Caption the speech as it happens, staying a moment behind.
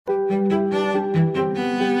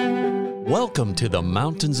Welcome to the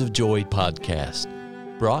Mountains of Joy podcast,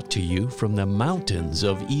 brought to you from the mountains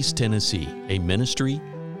of East Tennessee, a ministry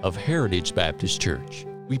of Heritage Baptist Church.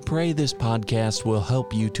 We pray this podcast will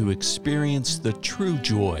help you to experience the true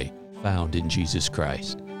joy found in Jesus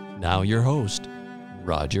Christ. Now your host,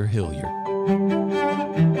 Roger Hilliard.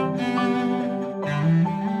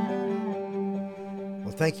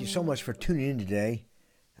 Well, thank you so much for tuning in today.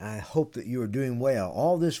 I hope that you are doing well.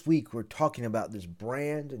 All this week we're talking about this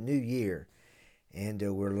brand new year, and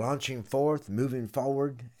we're launching forth, moving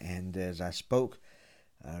forward. And as I spoke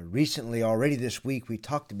recently already this week, we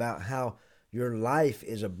talked about how your life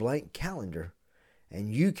is a blank calendar,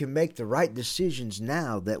 and you can make the right decisions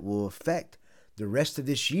now that will affect the rest of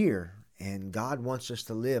this year. And God wants us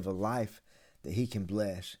to live a life that He can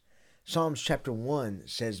bless. Psalms chapter 1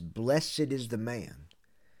 says, "Blessed is the man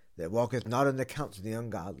that walketh not in the counsel of the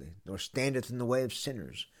ungodly, nor standeth in the way of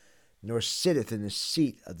sinners, nor sitteth in the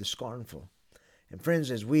seat of the scornful." And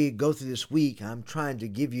friends, as we go through this week, I'm trying to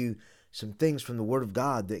give you some things from the Word of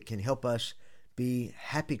God that can help us be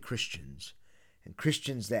happy Christians, and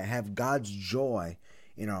Christians that have God's joy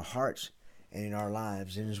in our hearts and in our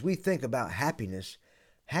lives. And as we think about happiness,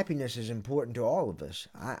 happiness is important to all of us.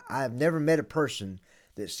 I've never met a person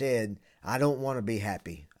that said, "I don't want to be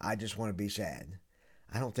happy, I just want to be sad."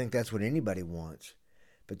 I don't think that's what anybody wants.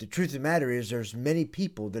 But the truth of the matter is there's many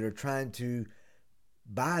people that are trying to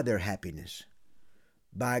buy their happiness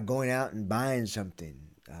by going out and buying something,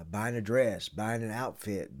 buying a dress, buying an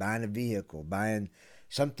outfit, buying a vehicle, buying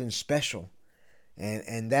something special.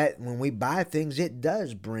 And that when we buy things, it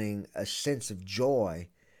does bring a sense of joy,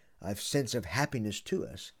 a sense of happiness to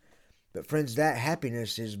us. But friends, that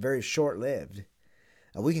happiness is very short-lived.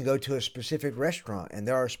 We can go to a specific restaurant, and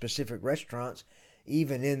there are specific restaurants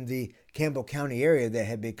even in the Campbell County area that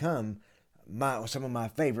have become some of my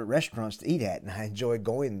favorite restaurants to eat at, and I enjoy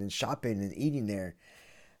going and shopping and eating there.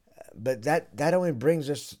 But that only brings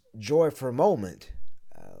us joy for a moment.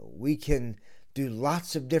 We can do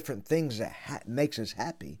lots of different things that makes us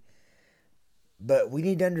happy, but we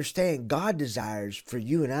need to understand God desires for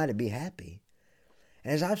you and I to be happy.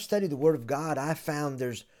 And as I've studied the Word of God, I found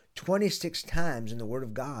there's 26 times in the Word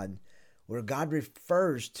of God where God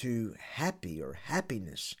refers to happy or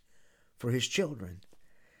happiness for His children.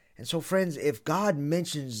 And so, friends, if God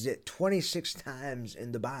mentions it 26 times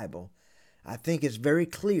in the Bible, I think it's very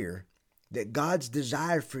clear that God's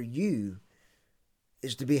desire for you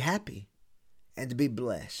is to be happy and to be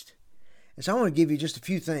blessed. And so I want to give you just a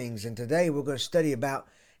few things, and today we're going to study about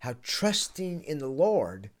how trusting in the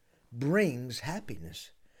Lord brings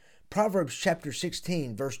happiness. Proverbs chapter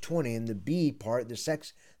 16, verse 20, in the B part, the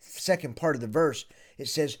second part of the verse, it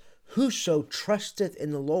says, "Whoso trusteth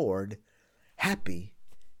in the Lord, happy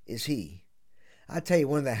is he." I tell you,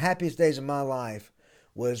 one of the happiest days of my life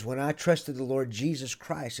was when I trusted the Lord Jesus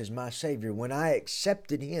Christ as my Savior, when I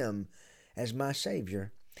accepted Him as my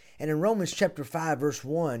Savior. And in Romans chapter 5, verse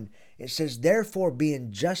 1, it says, "Therefore,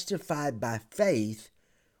 being justified by faith,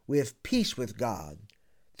 we have peace with God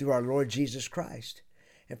through our Lord Jesus Christ."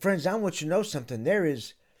 And friends, I want you to know something. There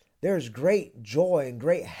is great joy and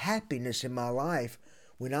great happiness in my life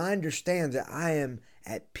when I understand that I am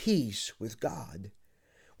at peace with God.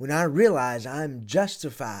 When I realize I'm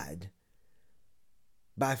justified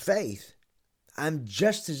by faith. I'm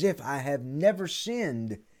just as if I have never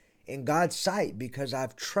sinned in God's sight because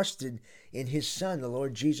I've trusted in His Son, the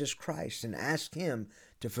Lord Jesus Christ, and asked Him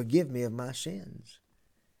to forgive me of my sins.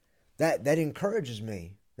 That encourages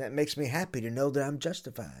me. That makes me happy to know that I'm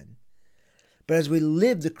justified. But as we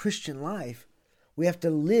live the Christian life, we have to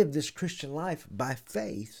live this Christian life by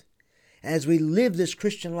faith. As we live this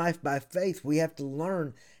Christian life by faith, we have to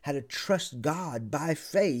learn how to trust God by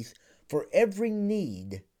faith for every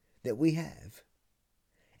need that we have.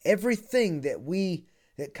 Everything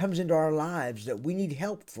that comes into our lives that we need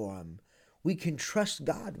help from, we can trust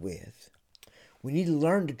God with. We need to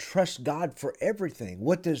learn to trust God for everything.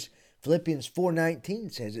 What does Philippians 4:19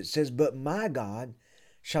 says? It says, "But my God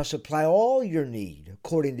shall supply all your need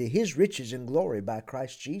according to His riches and glory by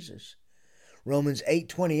Christ Jesus." Romans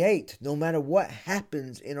 8:28, no matter what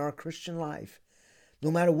happens in our Christian life, no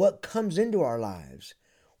matter what comes into our lives,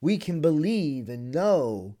 we can believe and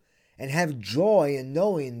know and have joy in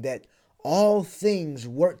knowing that all things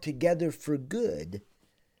work together for good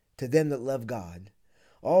to them that love God.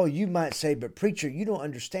 Oh, you might say, "But preacher, you don't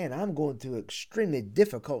understand. I'm going through an extremely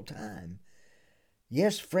difficult time."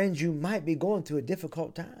 Yes, friends, you might be going through a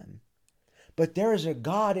difficult time. But there is a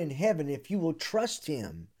God in heaven. If you will trust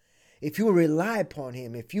Him, if you will rely upon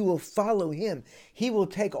Him, if you will follow Him, He will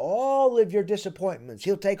take all of your disappointments.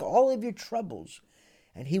 He'll take all of your troubles,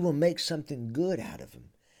 and He will make something good out of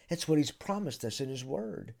them. That's what He's promised us in His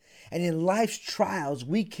Word. And in life's trials,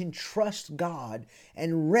 we can trust God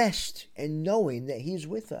and rest in knowing that He's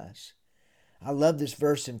with us. I love this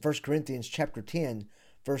verse in 1 Corinthians chapter 10,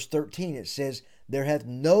 verse 13. It says, "There hath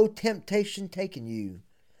no temptation taken you,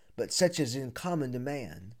 but such as is common to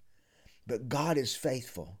man. But God is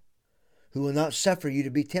faithful, who will not suffer you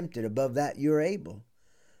to be tempted above that you are able,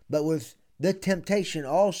 but with the temptation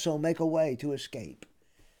also make a way to escape,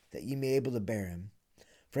 that you may be able to bear Him."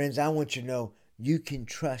 Friends, I want you to know you can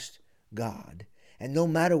trust God. And no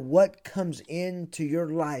matter what comes into your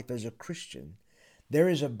life as a Christian, there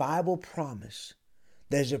is a Bible promise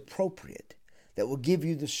that is appropriate, that will give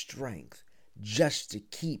you the strength just to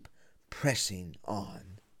keep pressing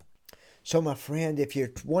on. So my friend, if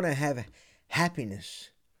you want to have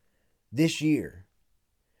happiness this year,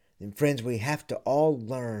 then friends, we have to all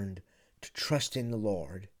learn to trust in the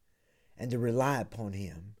Lord and to rely upon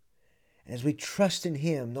Him. As we trust in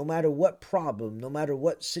Him, no matter what problem, no matter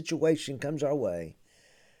what situation comes our way,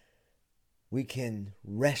 we can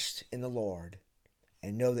rest in the Lord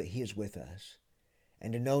and know that He is with us.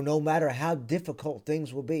 And to know no matter how difficult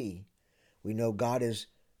things will be, we know God is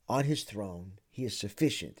on His throne. He is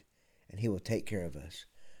sufficient, and He will take care of us.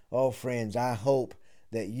 Oh, friends, I hope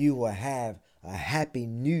that you will have a happy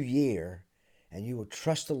new year, and you will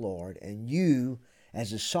trust the Lord, and you,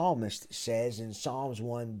 as the psalmist says in Psalms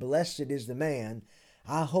 1, "Blessed is the man."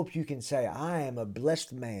 I hope you can say, "I am a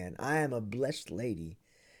blessed man. I am a blessed lady."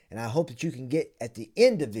 And I hope that you can get at the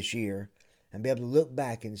end of this year and be able to look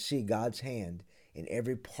back and see God's hand in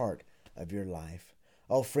every part of your life.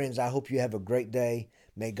 Oh, friends, I hope you have a great day.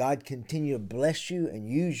 May God continue to bless you and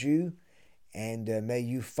use you, and may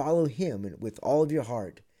you follow Him with all of your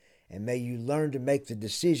heart, and may you learn to make the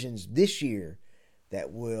decisions this year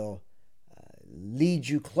that will lead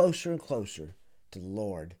you closer and closer to the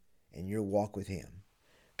Lord in your walk with Him.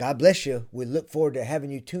 God bless you. We look forward to having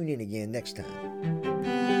you tune in again next time.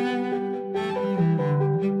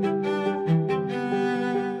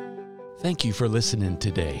 Thank you for listening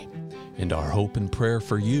today, and our hope and prayer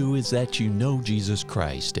for you is that you know Jesus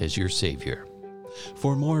Christ as your Savior.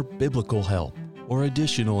 For more biblical help or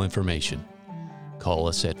additional information, call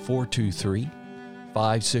us at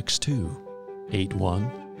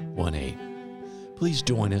 423-562-8118. Please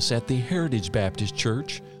join us at the Heritage Baptist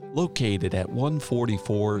Church, located at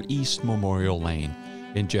 144 East Memorial Lane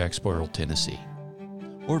in Jacksboro, Tennessee.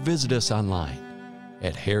 Or visit us online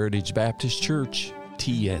at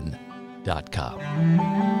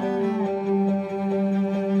heritagebaptistchurchtn.com.